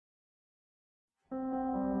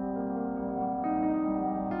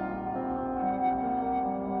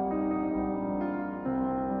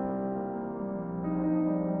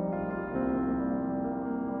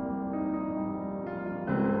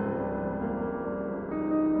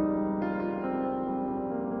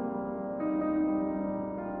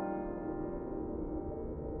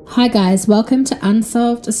Hi guys, welcome to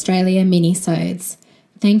Unsolved Australia Minisodes.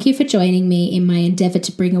 Thank you for joining me in my endeavour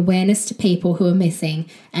to bring awareness to people who are missing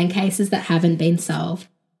and cases that haven't been solved.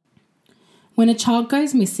 When a child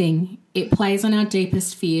goes missing, it plays on our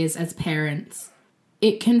deepest fears as parents.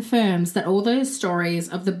 It confirms that all those stories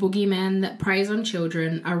of the boogeyman that preys on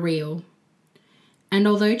children are real. And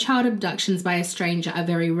although child abductions by a stranger are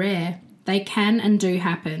very rare, they can and do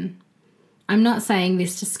happen. I'm not saying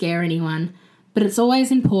this to scare anyone, but it's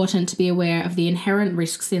always important to be aware of the inherent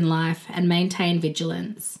risks in life and maintain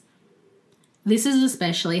vigilance. This is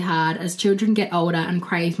especially hard as children get older and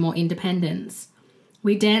crave more independence.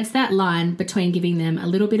 We dance that line between giving them a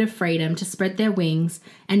little bit of freedom to spread their wings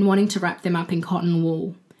and wanting to wrap them up in cotton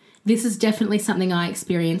wool. This is definitely something I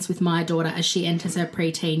experience with my daughter as she enters her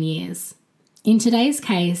preteen years. In today's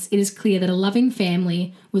case, it is clear that a loving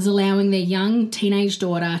family was allowing their young teenage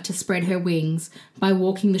daughter to spread her wings by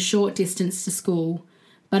walking the short distance to school,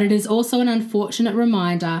 but it is also an unfortunate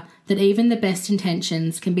reminder that even the best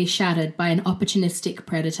intentions can be shattered by an opportunistic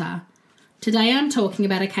predator. Today I'm talking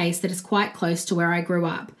about a case that is quite close to where I grew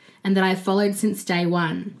up and that I've followed since day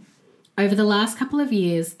one. Over the last couple of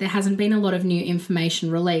years, there hasn't been a lot of new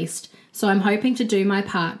information released, so I'm hoping to do my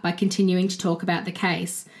part by continuing to talk about the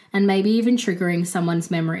case and maybe even triggering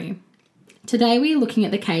someone's memory. Today we are looking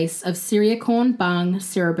at the case of Siriakorn Bung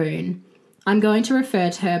Siraboon. I'm going to refer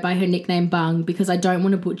to her by her nickname Bung because I don't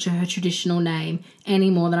want to butcher her traditional name any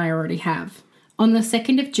more than I already have. On the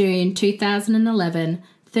 2nd of June 2011,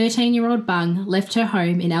 13-year-old Bung left her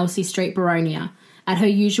home in Elsie Street, Boronia at her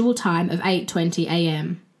usual time of 8:20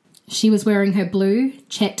 a.m. She was wearing her blue,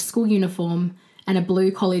 checked school uniform and a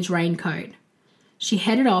blue college raincoat. She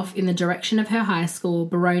headed off in the direction of her high school,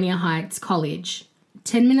 Boronia Heights College.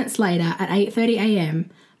 10 minutes later, at 8:30 a.m,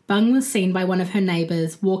 Bung was seen by one of her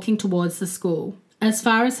neighbours walking towards the school. As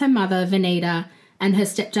far as her mother, Vanita, and her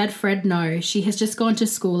stepdad, Fred, know, she has just gone to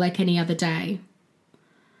school like any other day.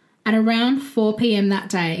 At around 4 p.m. that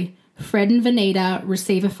day, Fred and Vanita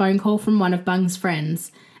receive a phone call from one of Bung's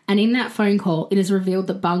friends, and in that phone call, it is revealed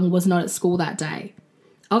that Bung was not at school that day.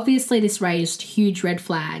 Obviously, this raised huge red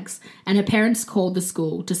flags, and her parents called the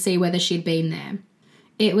school to see whether she'd been there.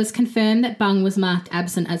 It was confirmed that Bung was marked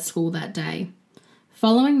absent at school that day.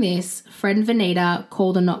 Following this, Fred and Vanita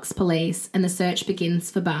call the Knox police, and the search begins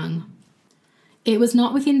for Bung. It was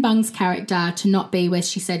not within Bung's character to not be where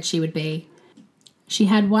she said she would be. She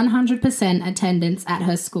had 100% attendance at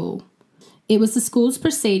her school. It was the school's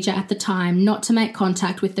procedure at the time not to make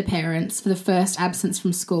contact with the parents for the first absence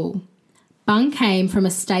from school. Bung came from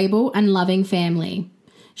a stable and loving family.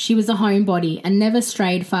 She was a homebody and never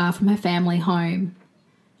strayed far from her family home.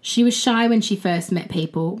 She was shy when she first met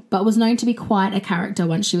people, but was known to be quite a character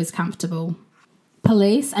once she was comfortable.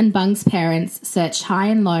 Police and Bung's parents searched high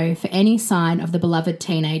and low for any sign of the beloved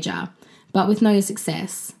teenager, but with no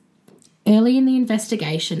success. Early in the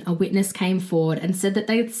investigation, a witness came forward and said that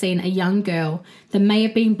they had seen a young girl that may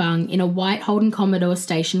have been Bung in a white Holden Commodore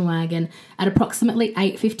station wagon at approximately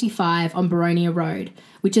 8:55 on Boronia Road,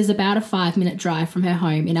 which is about a 5-minute drive from her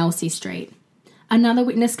home in Elsie Street. Another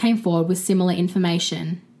witness came forward with similar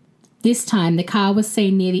information. This time, the car was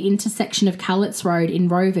seen near the intersection of Cowlitz Road in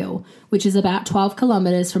Rowville, which is about 12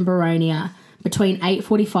 kilometres from Boronia, between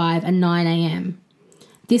 8:45 and 9 a.m.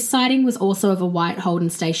 This sighting was also of a white Holden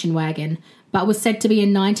station wagon, but was said to be a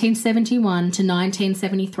 1971 to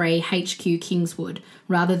 1973 HQ Kingswood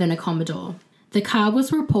rather than a Commodore. The car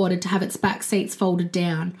was reported to have its back seats folded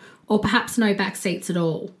down, or perhaps no back seats at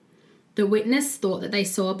all. The witness thought that they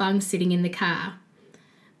saw Bung sitting in the car.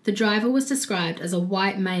 The driver was described as a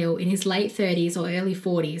white male in his late 30s or early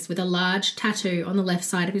 40s with a large tattoo on the left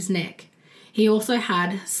side of his neck. He also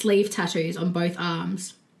had sleeve tattoos on both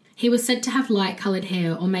arms. He was said to have light-coloured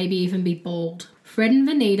hair or maybe even be bald. Fred and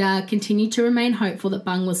Vanita continued to remain hopeful that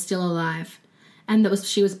Bung was still alive and that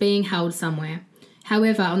she was being held somewhere.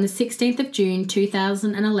 However, on the 16th of June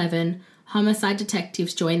 2011, homicide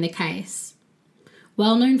detectives joined the case.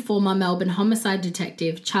 Well-known former Melbourne homicide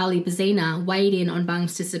detective Charlie Bazina weighed in on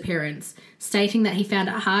Bung's disappearance, stating that he found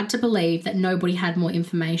it hard to believe that nobody had more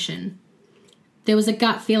information. There was a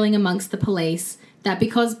gut feeling amongst the police that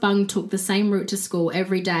because Bung took the same route to school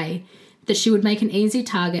every day, that she would make an easy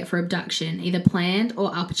target for abduction, either planned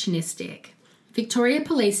or opportunistic. Victoria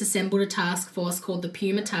Police assembled a task force called the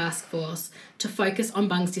Puma Task Force to focus on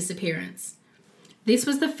Bung's disappearance. This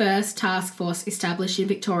was the first task force established in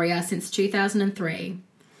Victoria since 2003.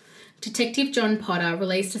 Detective John Potter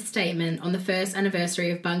released a statement on the first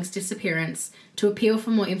anniversary of Bung's disappearance to appeal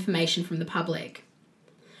for more information from the public.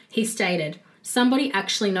 He stated, "Somebody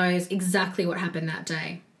actually knows exactly what happened that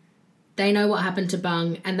day. They know what happened to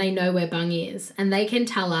Bung and they know where Bung is, and they can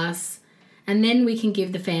tell us, and then we can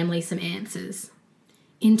give the family some answers.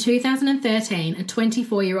 In 2013, a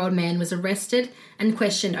 24-year-old man was arrested and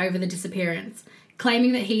questioned over the disappearance,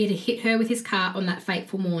 claiming that he had hit her with his car on that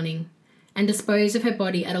fateful morning and disposed of her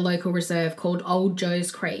body at a local reserve called Old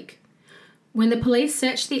Joe's Creek. When the police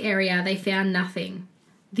searched the area, they found nothing.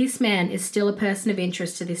 This man is still a person of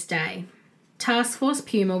interest to this day. Task Force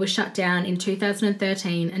Puma was shut down in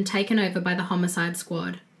 2013 and taken over by the Homicide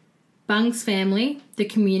Squad. Bung's family, the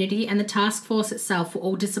community, and the task force itself were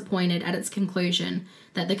all disappointed at its conclusion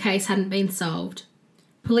that the case hadn't been solved.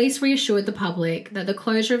 Police reassured the public that the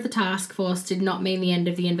closure of the task force did not mean the end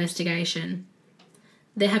of the investigation.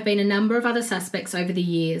 There have been a number of other suspects over the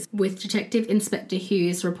years, with Detective Inspector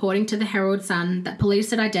Hughes reporting to the Herald Sun that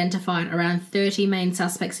police had identified around 30 main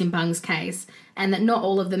suspects in Bung's case and that not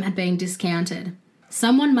all of them had been discounted.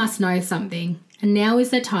 Someone must know something, and now is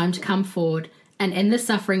their time to come forward and end the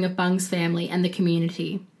suffering of Bung's family and the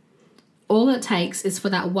community. All it takes is for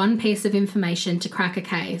that one piece of information to crack a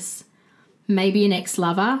case. Maybe an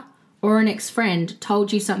ex-lover or an ex-friend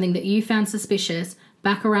told you something that you found suspicious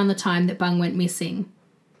back around the time that Bung went missing.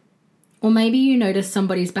 Or maybe you noticed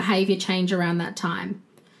somebody's behaviour change around that time.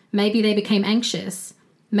 Maybe they became anxious.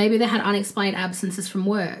 Maybe they had unexplained absences from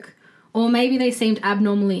work. Or maybe they seemed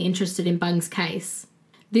abnormally interested in Bung's case.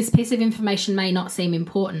 This piece of information may not seem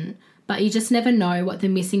important, but you just never know what the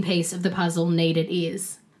missing piece of the puzzle needed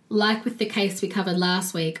is. Like with the case we covered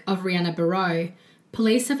last week of Rihanna Barrow,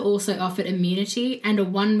 police have also offered immunity and a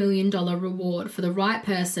 $1 million reward for the right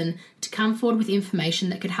person to come forward with information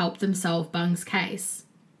that could help them solve Bung's case.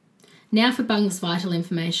 Now for Bung's vital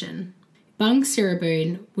information. Bung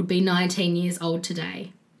Siraboon would be 19 years old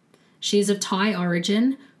today. She is of Thai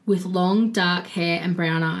origin with long, dark hair and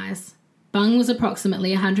brown eyes. Bung was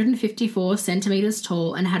approximately 154 centimetres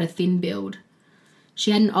tall and had a thin build.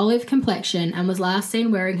 She had an olive complexion and was last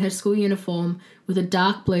seen wearing her school uniform with a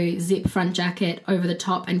dark blue zip front jacket over the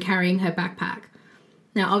top and carrying her backpack.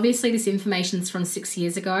 Now, obviously this information's from 6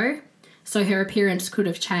 years ago, so her appearance could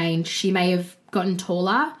have changed. She may have gotten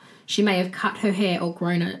taller, she may have cut her hair or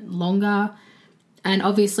grown it longer, and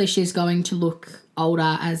obviously she's going to look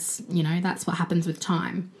older, as, you know, that's what happens with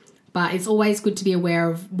time. But it's always good to be aware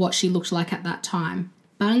of what she looked like at that time.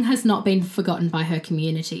 Bung has not been forgotten by her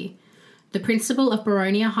community. The principal of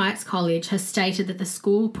Boronia Heights College has stated that the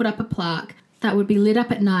school put up a plaque that would be lit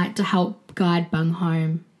up at night to help guide Bung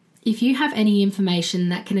home. If you have any information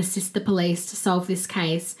that can assist the police to solve this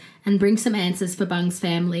case and bring some answers for Bung's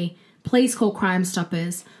family, please call Crime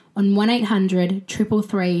Stoppers on 1800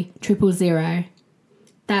 333 000.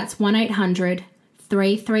 That's 1800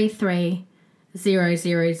 333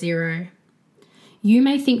 000. You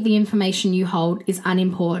may think the information you hold is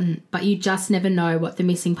unimportant, but you just never know what the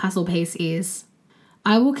missing puzzle piece is.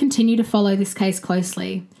 I will continue to follow this case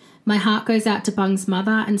closely. My heart goes out to Bung's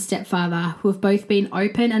mother and stepfather, who have both been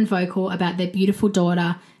open and vocal about their beautiful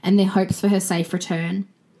daughter and their hopes for her safe return.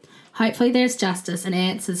 Hopefully there's justice and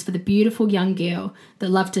answers for the beautiful young girl that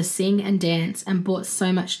loved to sing and dance and brought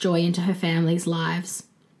so much joy into her family's lives.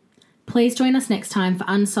 Please join us next time for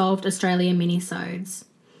Unsolved Australia minisodes.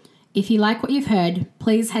 If you like what you've heard,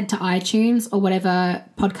 please head to iTunes or whatever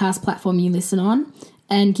podcast platform you listen on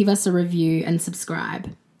and give us a review and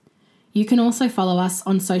subscribe. You can also follow us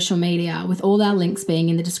on social media, with all our links being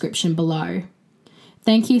in the description below.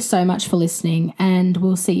 Thank you so much for listening, and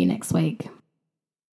we'll see you next week.